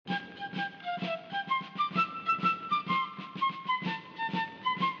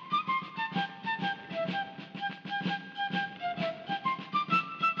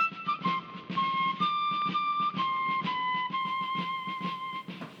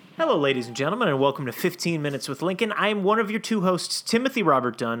Hello, ladies and gentlemen, and welcome to 15 Minutes with Lincoln. I am one of your two hosts, Timothy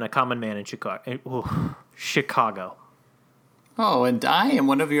Robert Dunn, a common man in Chicago. Oh, and I am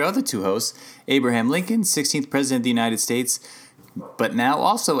one of your other two hosts, Abraham Lincoln, 16th President of the United States, but now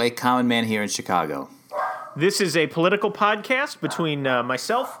also a common man here in Chicago. This is a political podcast between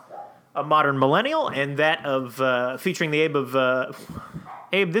myself, a modern millennial, and that of featuring the Abe of...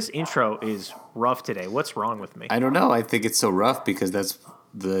 Abe, this intro is rough today. What's wrong with me? I don't know. I think it's so rough because that's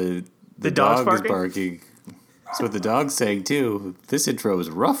the dog's dog is barking. That's what the dog's saying, too. This intro is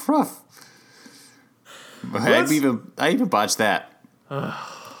rough. I even botched that.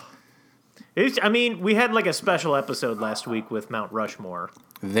 We had like a special episode last week with Mount Rushmore.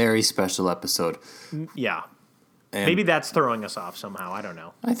 Very special episode. Yeah. And maybe that's throwing us off somehow. I don't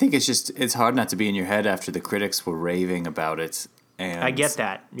know. I think it's hard not to be in your head after the critics were raving about it. And I get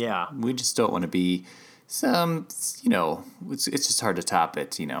that, yeah. We just don't want to be it's just hard to top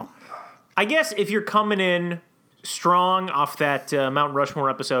it, I guess if you're coming in strong off that Mount Rushmore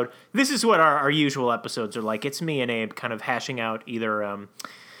episode, this is what our usual episodes are like. It's me and Abe kind of hashing out either,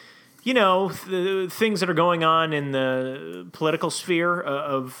 the things that are going on in the political sphere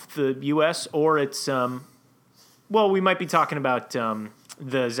of the U.S., or it's, we might be talking about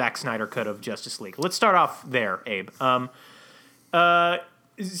the Zack Snyder cut of Justice League. Let's start off there, Abe.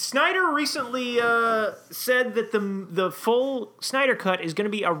 Snyder recently said that the full Snyder cut is going to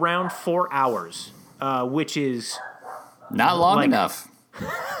be around 4 hours, which is not long enough.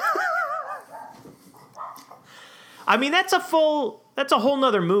 I mean, that's a whole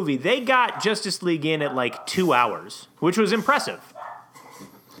nother movie. They got Justice League in at like 2 hours, which was impressive.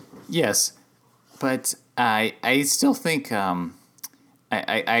 Yes, but I still think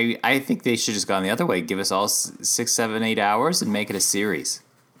I think they should just gone the other way. Give us all 6, 7, 8 hours and make it a series.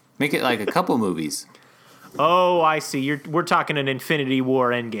 Make it like a couple movies. Oh, I see. We're talking an Infinity War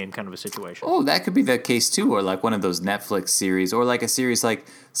Endgame kind of a situation. Oh, that could be the case too, or like one of those Netflix series, or like a series like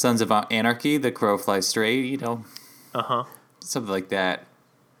Sons of Anarchy, The Crow Flies Straight. Something like that.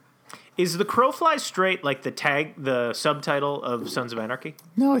 Is The Crow Flies Straight like the subtitle of Sons of Anarchy?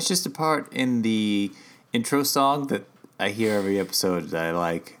 No, it's just a part in the intro song that I hear every episode that I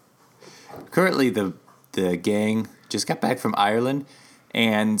like. Currently, the gang just got back from Ireland,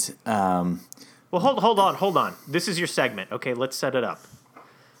 and well, hold on. This is your segment. Okay, let's set it up.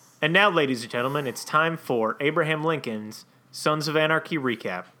 And now, ladies and gentlemen, it's time for Abraham Lincoln's Sons of Anarchy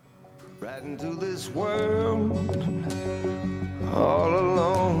recap. Right into this world, all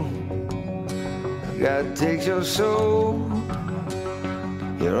alone. God takes your soul.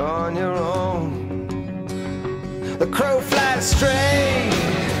 You're on your own. The crow flies straight,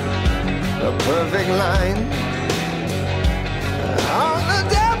 a perfect line. On the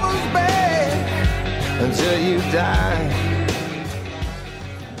devil's back until you die.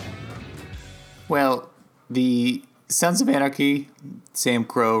 Well, the Sons of Anarchy, Sam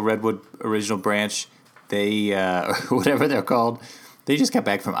Crow, Redwood Original Branch, they, whatever they're called, they just got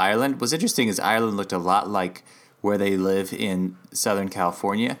back from Ireland. What's interesting is Ireland looked a lot like where they live in Southern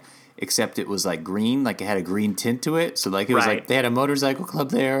California, except it was like green, like it had a green tint to it. So like it was like they had a motorcycle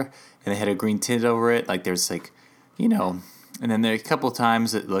club there, and they had a green tint over it. Like there's like, and then there a couple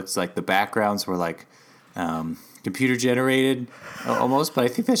times it looks like the backgrounds were like computer generated almost. But I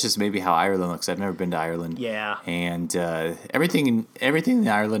think that's just maybe how Ireland looks. I've never been to Ireland. Yeah. And everything in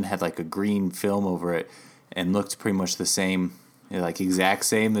Ireland had like a green film over it and looked pretty much the same, like exact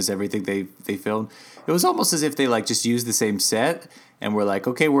same as everything they filmed. It was almost as if they like just used the same set and were like,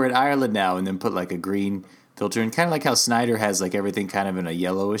 okay, we're in Ireland now, and then put like a green filter in, kind of like how Snyder has like everything kind of in a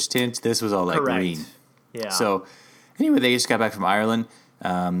yellowish tint. This was all like green. Yeah. So anyway, they just got back from Ireland.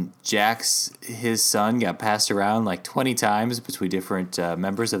 Jax, his son, got passed around like 20 times between different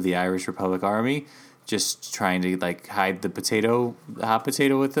members of the Irish Republic Army, just trying to like hide the hot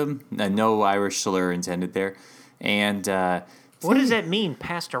potato with them. No Irish slur intended there. And what does that mean?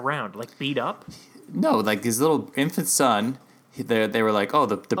 Passed around, like beat up? No, like his little infant son. They were like, oh,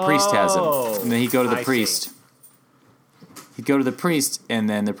 the priest has him, and then he'd go to the priest. See. He'd go to the priest, and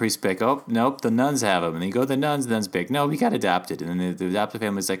then the priest would be like, oh, nope, the nuns have him. And then he'd go to the nuns, the nuns would be like, no, he got adopted. And then the adopted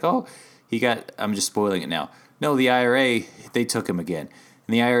family's like, oh, I'm just spoiling it now. No, the IRA, they took him again.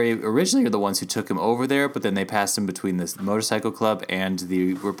 And the IRA originally are the ones who took him over there, but then they passed him between the motorcycle club and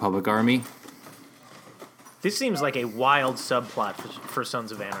the Republic Army. This seems like a wild subplot for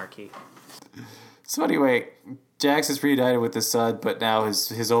Sons of Anarchy. So anyway, Jax is reunited with his son, but now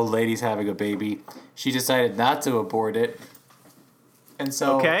his old lady's having a baby. She decided not to abort it. And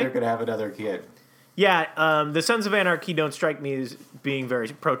so they're going to have another kid. Yeah, the Sons of Anarchy don't strike me as being very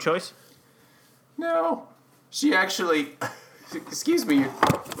pro-choice. No. She actually Excuse me.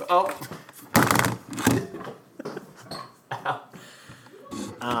 Oh.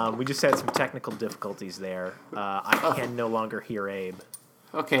 We just had some technical difficulties there. I can no longer hear Abe.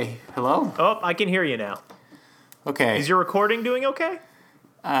 Okay. Hello? Oh, I can hear you now. Okay. Is your recording doing okay?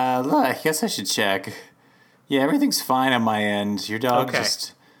 I guess I should check. Yeah, everything's fine on my end. Your dog Okay.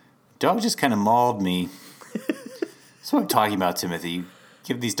 just kind of mauled me. That's what I'm talking about, Timothy. You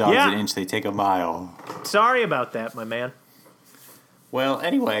give these dogs Yeah. an inch, they take a mile. Sorry about that, my man. Well,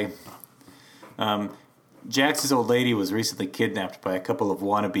 anyway, Jax's old lady was recently kidnapped by a couple of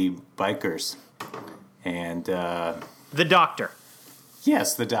wannabe bikers. And, The doctor.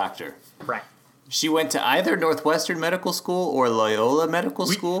 yes, the doctor. Right. She went to either Northwestern Medical School or Loyola Medical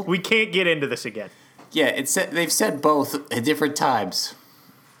School. We can't get into this again. Yeah, they've said both at different times.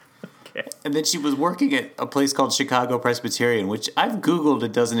 Okay. And then she was working at a place called Chicago Presbyterian, which I've Googled,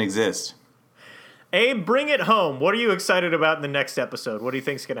 it doesn't exist. Abe, bring it home. What are you excited about in the next episode? What do you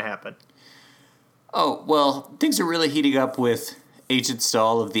think's going to happen? Oh, well, things are really heating up with Agent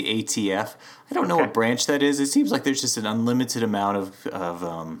Stahl of the ATF. I don't know Okay. what branch that is. It seems like there's just an unlimited amount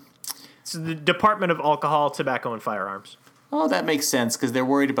of It's the Department of Alcohol, Tobacco, and Firearms. oh, that makes sense, because they're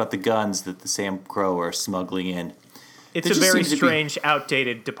worried about the guns that the Sam Crow are smuggling in. It's There a just very seems to be- strange,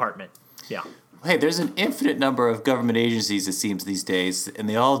 outdated department. Yeah. Hey, there's an infinite number of government agencies, it seems, these days, and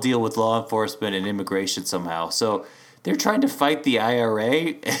they all deal with law enforcement and immigration somehow. So they're trying to fight the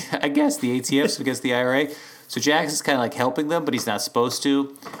IRA, I guess, the ATF's against the IRA. So Jax is kind of like helping them, but he's not supposed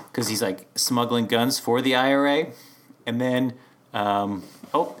to, because he's like smuggling guns for the IRA. And then, the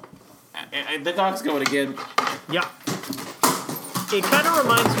dog's going again. Yeah. It kind of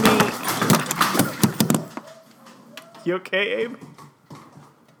reminds me... You okay, Abe?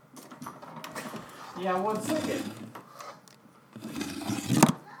 Yeah, 1 second.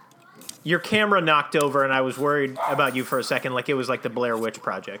 Your camera knocked over, and I was worried about you for a second, like it was like the Blair Witch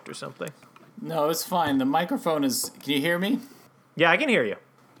Project or something. No, it's fine. The microphone is... Can you hear me? Yeah, I can hear you.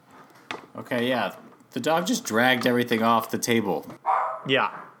 Okay, yeah. The dog just dragged everything off the table. Yeah.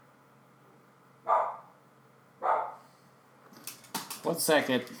 1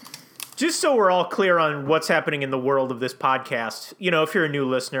 second. Just so we're all clear on what's happening in the world of this podcast, you know, if you're a new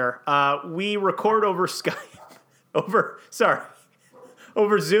listener, we record over Skype, over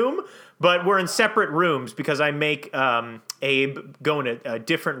Zoom, but we're in separate rooms because I make Abe go in a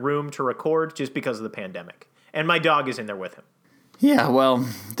different room to record just because of the pandemic. And my dog is in there with him. Yeah, well,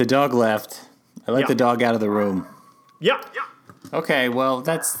 the dog left. I let Yeah. the dog out of the room. Yeah. Okay, well,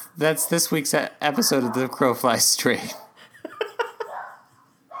 that's this week's episode of The Crow Flies Straight.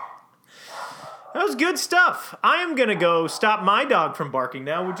 That was good stuff. I am going to go stop my dog from barking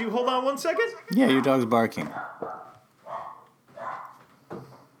now. Would you hold on 1 second? Yeah, your dog's barking.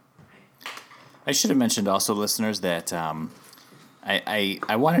 I should have mentioned also, listeners, that I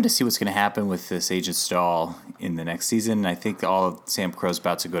wanted to see what's going to happen with this Agent Stahl in the next season. I think all of Sam Crow's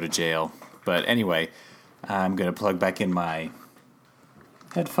about to go to jail. But anyway, I'm going to plug back in my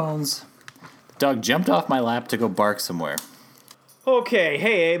headphones. The dog jumped off my lap to go bark somewhere. Okay.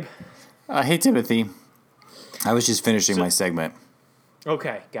 Hey, Abe. Hey, Timothy. I was just finishing my segment.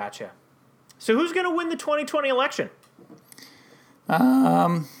 Okay, gotcha. So who's going to win the 2020 election?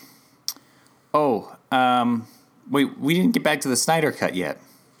 Wait, we didn't get back to the Snyder Cut yet.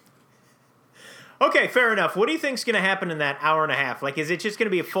 Okay, fair enough. What do you think's going to happen in that hour and a half? Like, is it just going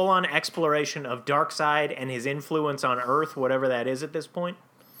to be a full-on exploration of Darkseid and his influence on Earth, whatever that is at this point?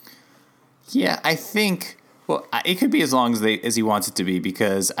 Yeah, I think... Well, it could be as long as he wants it to be,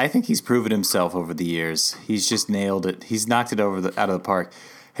 because I think he's proven himself over the years. He's just nailed it. He's knocked it out of the park.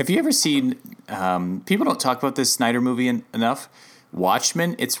 Have you ever seen... people don't talk about this Snyder movie enough.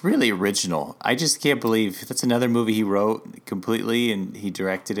 Watchmen, it's really original. I just can't believe that's another movie he wrote completely, and he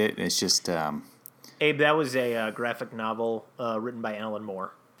directed it, and it's just... Abe, that was a graphic novel written by Alan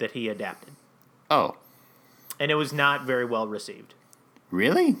Moore that he adapted. Oh, And it was not very well received.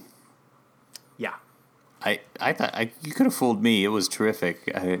 really? Yeah. I thought you could have fooled me. It was terrific,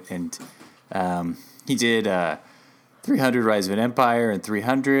 he did 300 Rise of an Empire and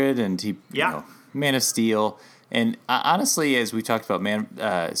 300, and he Man of Steel, and honestly, as we talked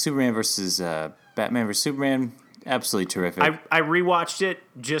about, Superman versus Batman versus Superman, absolutely terrific. I rewatched it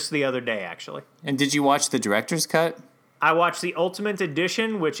just the other day, actually. And did you watch the director's cut? I watched the Ultimate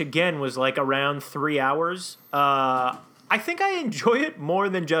Edition, which again was like around 3 hours. I think I enjoy it more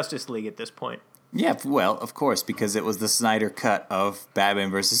than Justice League at this point. Yeah, well, of course, because it was the Snyder cut of Batman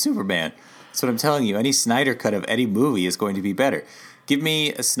versus Superman. That's what I'm telling you. Any Snyder cut of any movie is going to be better. Give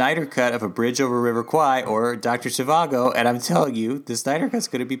me a Snyder cut of A Bridge Over River Kwai or Dr. Zhivago, and I'm telling you, the Snyder cut's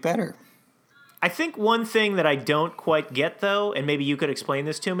going to be better. I think one thing that I don't quite get, though, and maybe you could explain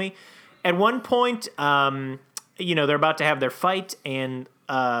this to me, at one point, they're about to have their fight, and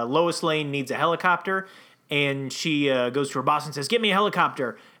Lois Lane needs a helicopter, and she goes to her boss and says, "Get me a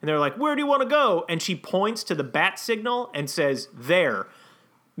helicopter." And they're like, "Where do you want to go?" And she points to the bat signal and says, "There."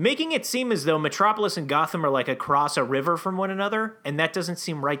 Making it seem as though Metropolis and Gotham are like across a river from one another, and that doesn't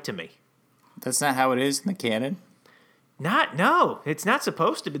seem right to me. That's not how it is in the canon. No, it's not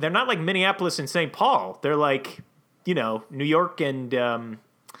supposed to be. They're not like Minneapolis and St. Paul. They're like, New York and,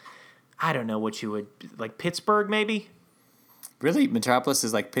 I don't know what you would, like Pittsburgh maybe? Really? Metropolis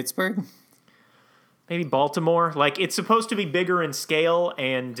is like Pittsburgh? Maybe Baltimore. Like, it's supposed to be bigger in scale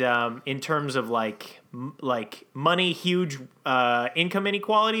and in terms of like money, huge income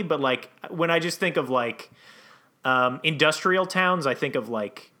inequality. But like, when I just think of like industrial towns, I think of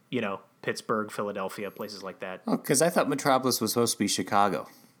like, Pittsburgh, Philadelphia, places like that. Oh, because I thought Metropolis was supposed to be Chicago.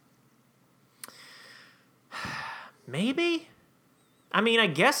 Maybe? I mean, I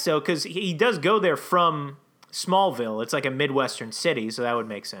guess so, because he does go there from Smallville. It's like a Midwestern city, so that would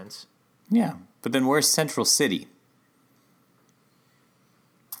make sense. Yeah, but then where's Central City?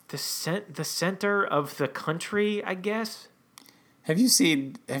 The center of the country, I guess? Have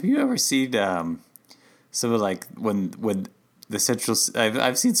you ever seen some of like when the Central...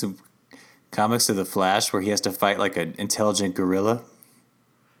 I've seen some comics of the Flash where he has to fight like an intelligent gorilla.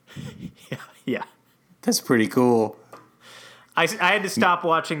 Yeah. That's pretty cool. I had to stop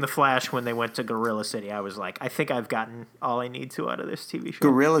watching The Flash when they went to Gorilla City. I was like, I think I've gotten all I need to out of this TV show.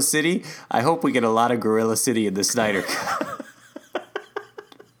 Gorilla City? I hope we get a lot of Gorilla City in the Snyder Cut.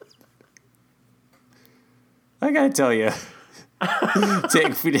 I gotta tell you,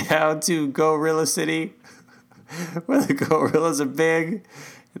 take me down to Gorilla City, where the gorillas are big,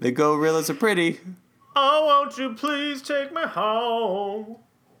 and the gorillas are pretty. Oh, won't you please take me home?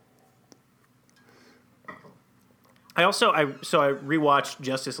 I rewatched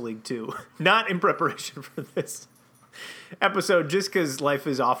Justice League 2, not in preparation for this episode, just because life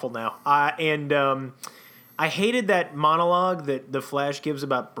is awful now. I hated that monologue that the Flash gives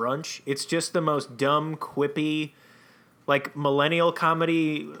about brunch. It's just the most dumb, quippy, like millennial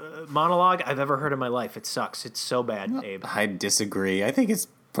comedy monologue I've ever heard in my life. It sucks. It's so bad, Abe. I disagree. I think it's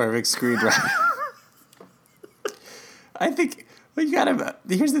perfect screenwriting. I think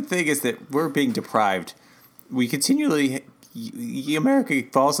here's the thing: is that we're being deprived. We continually, America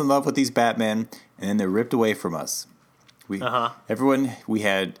falls in love with these Batmen, and then they're ripped away from us. We had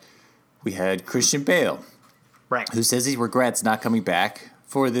Christian Bale, right? Who says he regrets not coming back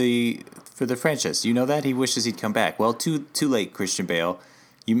for the franchise. You know that he wishes he'd come back. Well, too late, Christian Bale.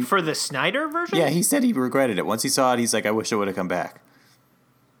 For the Snyder version? Yeah, he said he regretted it. Once he saw it, he's like, I wish I would have come back.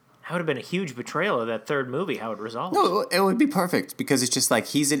 That would have been a huge betrayal of that third movie. How it resolved? No, it would be perfect because it's just like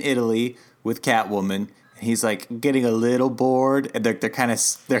he's in Italy with Catwoman. He's like getting a little bored, and they're kind of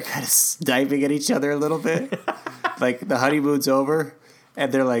sniping at each other a little bit. Like the honeymoon's over,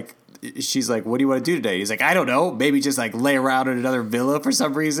 and they're like, she's like, "What do you want to do today?" He's like, "I don't know, maybe just like lay around in another villa for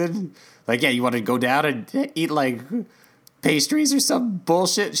some reason." Like, yeah, you want to go down and eat like pastries or some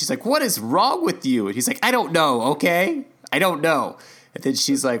bullshit? She's like, "What is wrong with you?" And he's like, "I don't know. Okay, I don't know." And then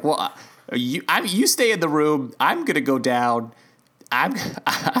she's like, "Well, you stay in the room. I'm gonna go down. I'm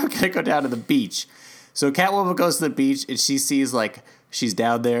gonna go down to the beach." So Catwoman goes to the beach, and she sees, like, she's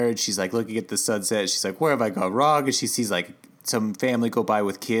down there, and she's, like, looking at the sunset. She's like, where have I gone wrong? And she sees, like, some family go by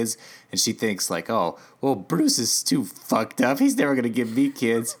with kids, and she thinks, like, oh, well, Bruce is too fucked up. He's never going to give me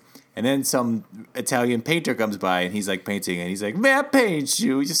kids. And then some Italian painter comes by, and he's, like, painting, and he's like, "May I paint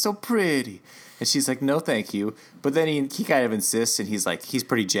you? You're so pretty." And she's like, "No, thank you." But then he kind of insists, and he's like, he's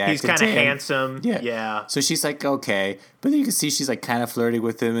pretty jacked. He's kind of handsome. Yeah. So she's like, okay. But then you can see she's, like, kind of flirting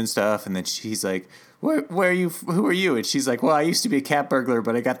with him and stuff, and then she's like, where are you? Who are you? And she's like, well, I used to be a cat burglar,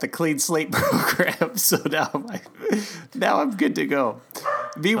 but I got the clean slate program, so now I'm good to go.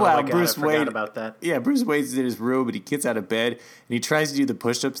 Meanwhile, Bruce Wayne, about that. Yeah, Bruce Wayne's in his room, and he gets out of bed, and he tries to do the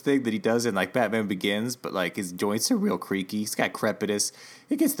push-ups thing that he does in like Batman Begins, but like his joints are real creaky. He's got crepitus.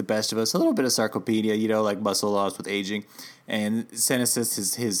 It gets the best of us. A little bit of sarcopenia, like muscle loss with aging. And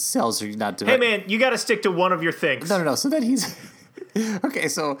Senesis, his cells are not developed. Hey man, you got to stick to one of your things. No. So then he's. Okay,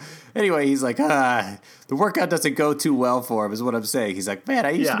 so anyway, he's like, the workout doesn't go too well for him, is what I'm saying. He's like, man, I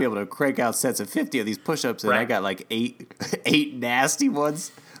used to be able to crank out sets of 50 of these push-ups, and I got like eight nasty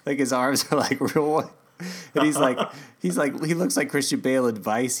ones. Like his arms are like real. And he looks like Christian Bale in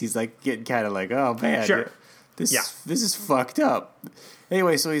Vice. He's like getting kind of like, oh man, this is fucked up.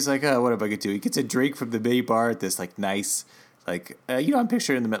 Anyway, so he's like, what am I gonna do? He gets a drink from the mini bar at this like nice, like I'm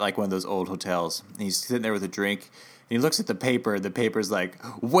picturing them at like one of those old hotels. And he's sitting there with a drink. he looks at the paper. The paper's like,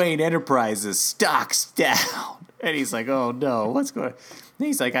 Wayne Enterprises, stocks down. And he's like, oh, no, what's going on? And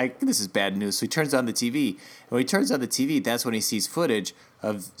he's like, this is bad news. So he turns on the TV. And when he turns on the TV, that's when he sees footage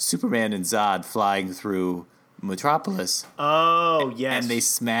of Superman and Zod flying through Metropolis. Oh, yes. And they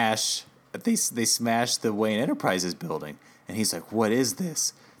smash the Wayne Enterprises building. And he's like, what is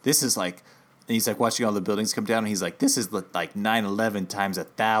this? This is like, and he's like watching all the buildings come down. And he's like, this is like 9/11 times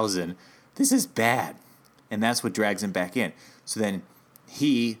 1,000. This is bad. And that's what drags him back in. So then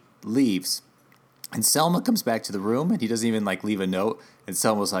he leaves. And Selma comes back to the room, and he doesn't even like leave a note. And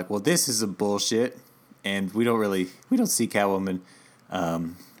Selma's like, well, this is some bullshit. And we don't see Catwoman.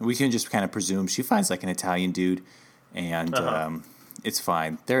 We can just kind of presume she finds like an Italian dude, and it's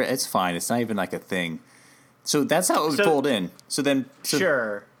fine. It's fine. It's not even like a thing. So that's how it was pulled in.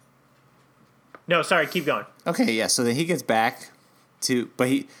 Sure. No, sorry. Keep going. Okay, yeah. So then he gets back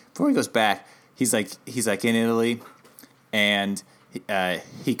before he goes back, he's like in Italy, and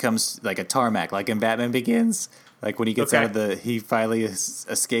he comes like a tarmac, like in Batman Begins. Like when he gets out of he finally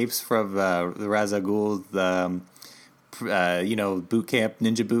escapes from the Ra's al Ghul, boot camp,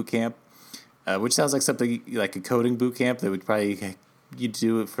 ninja boot camp, which sounds like something like a coding boot camp that would probably you'd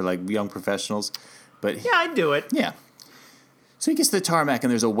do it for like young professionals. But yeah, I'd do it. Yeah. So he gets to the tarmac,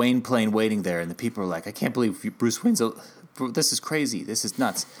 and there's a Wayne plane waiting there, and the people are like, I can't believe Bruce Wayne's. This is crazy. This is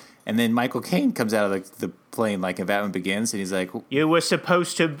nuts. And then Michael Caine comes out of the plane like in Batman Begins, and he's like, you were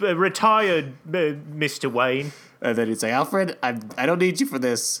supposed to retire, Mr. Wayne. And then he's like, Alfred, I don't need you for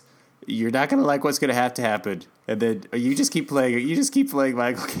this. You're not going to like what's going to have to happen. And then you just keep playing it. You just keep playing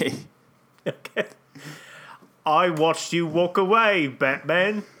Michael Caine. Okay. I watched you walk away,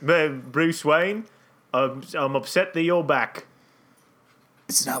 Batman. Bruce Wayne. I'm upset that you're back.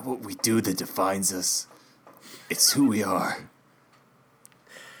 It's not what we do that defines us. It's who we are.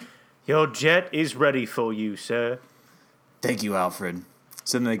 Your jet is ready for you, sir. Thank you, Alfred.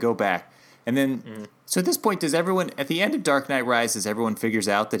 So then they go back. And then, so at this point, does everyone, at the end of Dark Knight Rises, everyone figures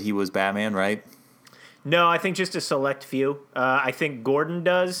out that he was Batman, right? No, I think just a select few. I think Gordon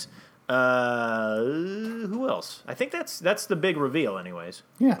does. Who else? I think that's the big reveal anyways.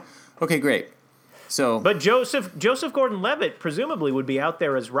 Yeah. Okay, great. So, but Joseph Gordon-Levitt presumably would be out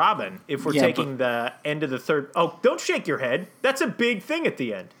there as Robin if we're taking the end of the third. Oh, don't shake your head. That's a big thing at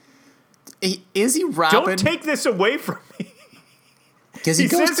the end. Is he Robin? Don't take this away from me. He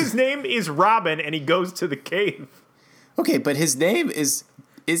says his name is Robin, and he goes to the cave. Okay, but his name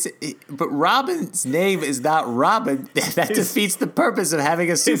but Robin's name is not Robin. That defeats the purpose of having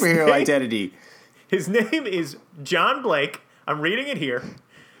a superhero identity. His name is John Blake. I'm reading it here.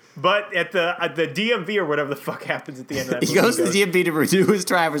 But at the DMV or whatever the fuck happens at the end of that movie. He goes to the DMV to renew his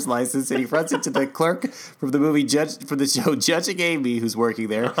driver's license, and he runs into the clerk from the show Judging Amy, who's working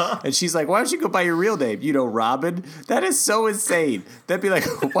there. And she's like, why don't you go by your real name? Robin? That is so insane. That'd be like,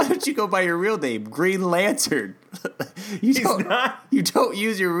 why don't you go by your real name? Green Lantern. You don't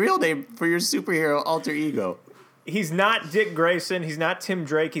use your real name for your superhero alter ego. He's not Dick Grayson. He's not Tim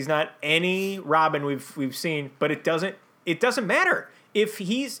Drake. He's not any Robin we've seen. But it doesn't matter. If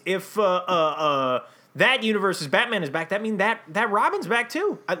that universe's Batman is back, that means that Robin's back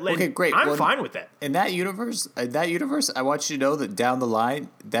too. Okay, great. I'm fine with that. In that universe, I want you to know that down the line,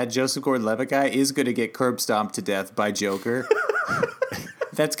 that Joseph Gordon-Levitt guy is going to get curb stomped to death by Joker.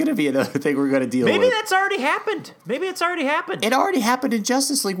 That's going to be another thing we're going to deal with. Maybe that's already happened. It already happened in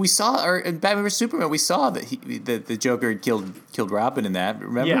Justice League. We saw, or in Batman vs Superman, we saw that the Joker had killed Robin in that.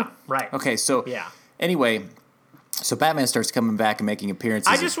 Remember? Yeah. Right. Okay. So anyway. So Batman starts coming back and making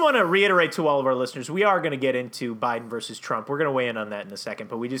appearances. I just want to reiterate to all of our listeners, we are going to get into Biden versus Trump. We're going to weigh in on that in a second,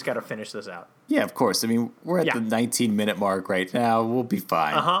 but we just got to finish this out. Yeah, of course. I mean, we're at the 19-minute mark right now. We'll be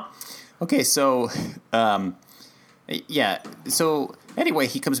fine. Okay, so, So anyway,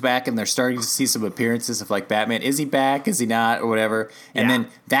 he comes back, and they're starting to see some appearances of like Batman. Is he back? Is he not? Or whatever. And then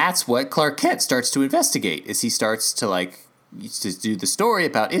that's what Clark Kent starts to investigate. Is he starts to to do the story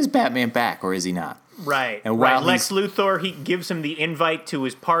about is Batman back or is he not? Right. And while Lex Luthor, he gives him the invite to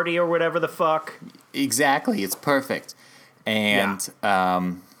his party or whatever the fuck. Exactly. It's perfect. And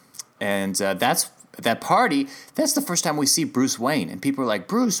that's that party. That's the first time we see Bruce Wayne. And people are like,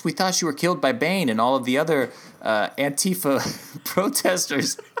 Bruce, we thought you were killed by Bane and all of the other Antifa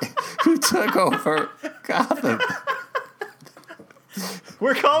protesters who took over Gotham.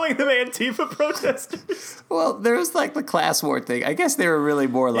 We're calling them Antifa protesters. Well, there's like the class war thing. I guess they were really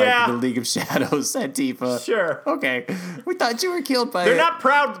more like the League of Shadows, Antifa. Sure. Okay. We thought you were killed by. They're not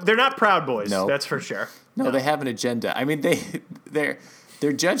proud. They're not Proud Boys. No, that's for sure. No, they have an agenda. I mean, their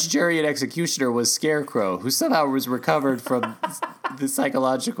judge, jury, and executioner was Scarecrow, who somehow was recovered from the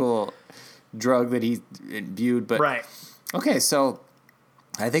psychological drug that he viewed. But Right. okay, so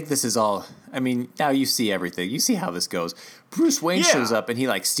I think this is all. I mean, now you see everything. You see how this goes. Bruce Wayne Yeah. shows up and he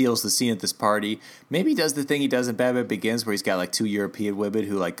like steals the scene at this party. Maybe he does the thing he does in Batman Begins, where he's got like 2 European women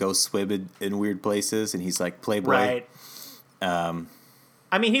who like go swimming in weird places, and he's like Playboy. Right.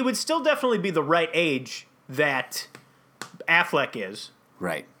 I mean, he would still definitely be the right age that Affleck is.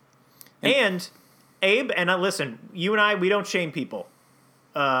 Right. And Abe, and listen, you and I, we don't shame people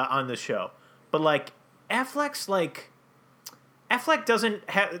on this show. But, like, Affleck doesn't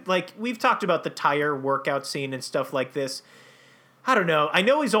have, like, we've talked about the tire workout scene and stuff like this. I don't know. I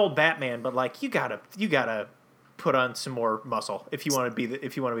know he's old Batman, but, like, you gotta put on some more muscle if you want to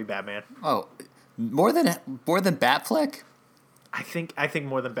be Batman. Oh, more than Batfleck. I think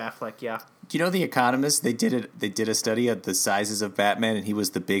more than Batfleck, yeah. Do you know The Economist? They did a study of the sizes of Batman, and he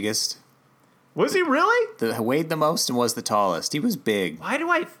was the biggest. Was he really? Weighed the most and was the tallest. He was big. Why do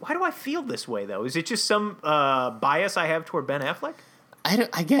I feel this way though? Is it just some bias I have toward Ben Affleck?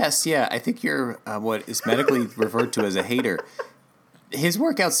 I guess, yeah. I think you're what is medically referred to as a hater. His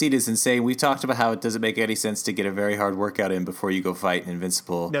workout scene is insane. We talked about how it doesn't make any sense to get a very hard workout in before you go fight an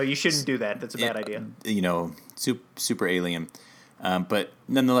Invincible. No, you shouldn't do that. That's a bad idea. You know, super alien. But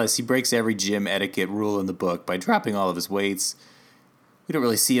nonetheless, he breaks every gym etiquette rule in the book by dropping all of his weights. We don't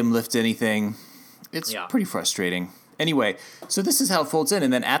really see him lift anything. It's pretty frustrating. Anyway, so this is how it folds in,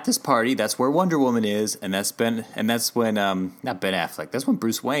 and then at this party, that's where Wonder Woman is, and that's when not Ben Affleck. That's when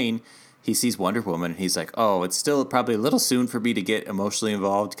Bruce Wayne, he sees Wonder Woman, and he's like, "Oh, it's still probably a little soon for me to get emotionally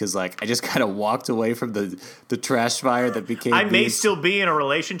involved because like I just kind of walked away from the trash fire that became." I may still be in a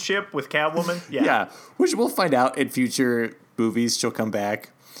relationship with Catwoman. Yeah, yeah, which we'll find out in future movies. She'll come back.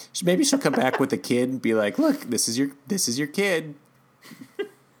 Maybe she'll come back with a kid and be like, "Look, this is your kid."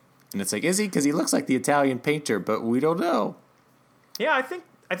 And it's like, is he? Because he looks like the Italian painter, but we don't know. Yeah, I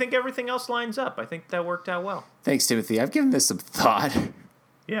think everything else lines up. I think that worked out well. Thanks, Timothy. I've given this some thought.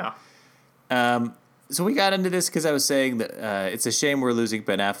 Yeah. So we got into this because I was saying that it's a shame we're losing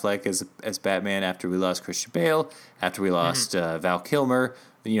Ben Affleck as Batman after we lost Christian Bale, after we lost Val Kilmer.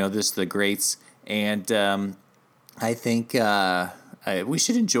 You know, this the greats, and I think we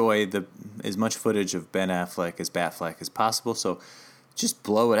should enjoy as much footage of Ben Affleck as Batfleck as possible. So. Just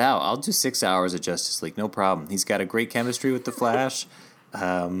blow it out. I'll do 6 hours of Justice League, no problem. He's got a great chemistry with the Flash,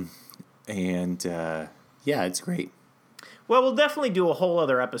 yeah, it's great. Well, we'll definitely do a whole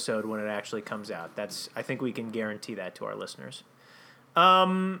other episode when it actually comes out. I think we can guarantee that to our listeners.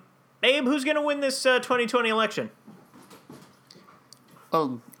 Abe, who's going to win this 2020 election?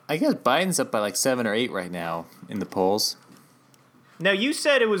 Well, I guess Biden's up by like 7 or 8 right now in the polls. Now, you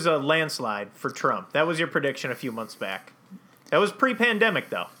said it was a landslide for Trump. That was your prediction a few months back. That was pre-pandemic,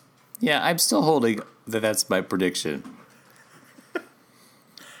 though. Yeah, I'm still holding that's my prediction.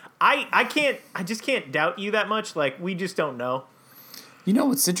 I just can't doubt you that much. Like, we just don't know. You know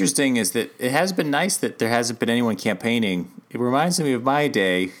what's interesting is that it has been nice that there hasn't been anyone campaigning. It reminds me of my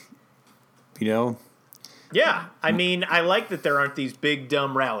day, you know? Yeah, I mean, I like that there aren't these big,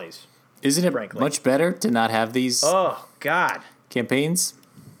 dumb rallies. Isn't it frankly much better to not have these God. campaigns?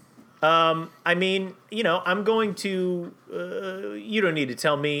 I mean, you know, I'm going to, you don't need to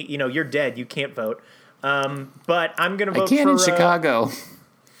tell me, you know, you're dead, you can't vote. But I'm going to vote for... I can in Chicago.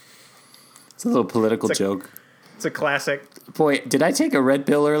 It's a little political joke. It's a classic. Boy, did I take a red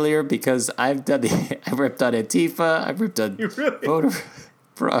pill earlier? Because I've ripped on Antifa, I've ripped on voter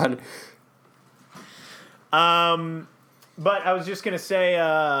fraud. But I was just going to say,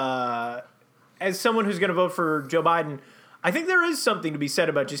 as someone who's going to vote for Joe Biden, I think there is something to be said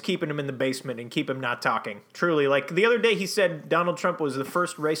about just keeping him in the basement and keep him not talking. Truly. Like, the other day he said Donald Trump was the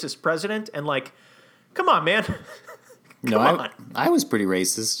first racist president, and like, come on, man. Come on. I was pretty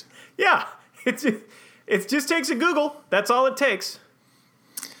racist. Yeah. It just takes a Google. That's all it takes.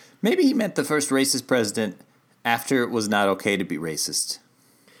 Maybe he meant the first racist president after it was not okay to be racist.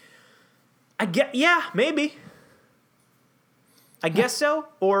 Yeah, maybe. I guess so.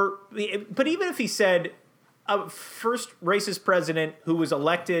 But even if he said a first racist president who was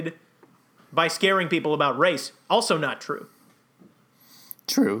elected by scaring people about race, also not true.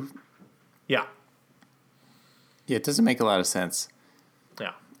 True. Yeah. Yeah, it doesn't make a lot of sense.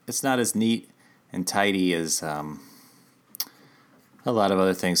 Yeah. It's not as neat and tidy as a lot of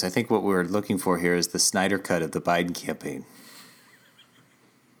other things. I think what we're looking for here is the Snyder Cut of the Biden campaign.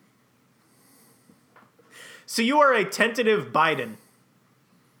 So you are a tentative Biden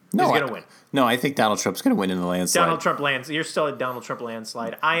is going to win. No, I think Donald Trump's going to win in the landslide. Donald Trump lands. You're still a Donald Trump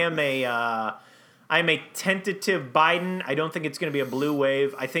landslide. I'm I'm a tentative Biden. I don't think it's going to be a blue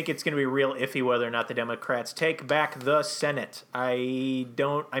wave. I think it's going to be real iffy whether or not the Democrats take back the Senate.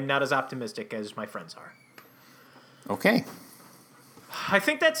 I'm not as optimistic as my friends are. Okay. I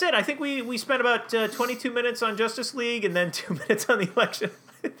think that's it. I think we spent about 22 minutes on Justice League and then 2 minutes on the election.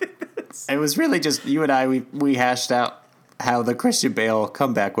 It was really just you and I, we hashed out how the Christian Bale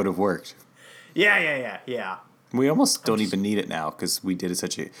comeback would have worked. Yeah. We almost don't even need it now because we did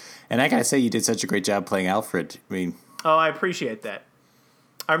such a... And I gotta say, you did such a great job playing Alfred. I mean... Oh, I appreciate that.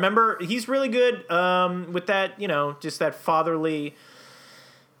 I remember he's really good with that, just that fatherly,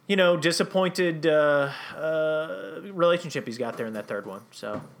 disappointed relationship he's got there in that third one.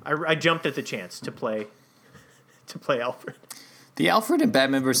 So I jumped at the chance to play Alfred. The Alfred in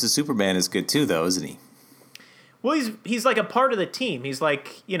Batman vs. Superman is good too, though, isn't he? Well, he's like a part of the team. He's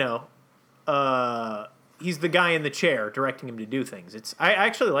like, he's the guy in the chair directing him to do things. I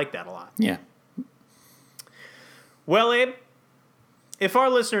actually like that a lot. Yeah. Well, Abe, if our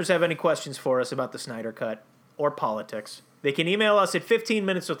listeners have any questions for us about the Snyder Cut or politics, they can email us at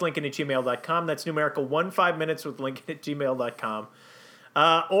 15minuteswithlincoln@gmail.com. That's numerical 15minuteswithlincoln@gmail.com.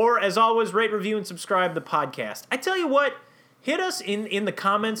 Or, as always, rate, review, and subscribe the podcast. I tell you what, hit us in the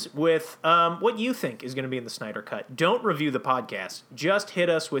comments with what you think is going to be in the Snyder Cut. Don't review the podcast. Just hit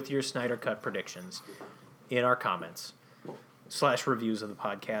us with your Snyder Cut predictions in our comments / reviews of the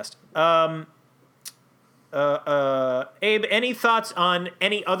podcast. Abe, any thoughts on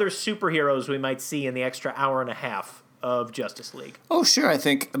any other superheroes we might see in the extra hour and a half of Justice League? Oh, sure. I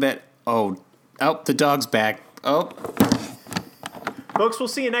think that... Oh, the dog's back. Oh. Folks, we'll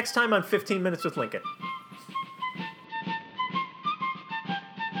see you next time on 15 Minutes with Lincoln.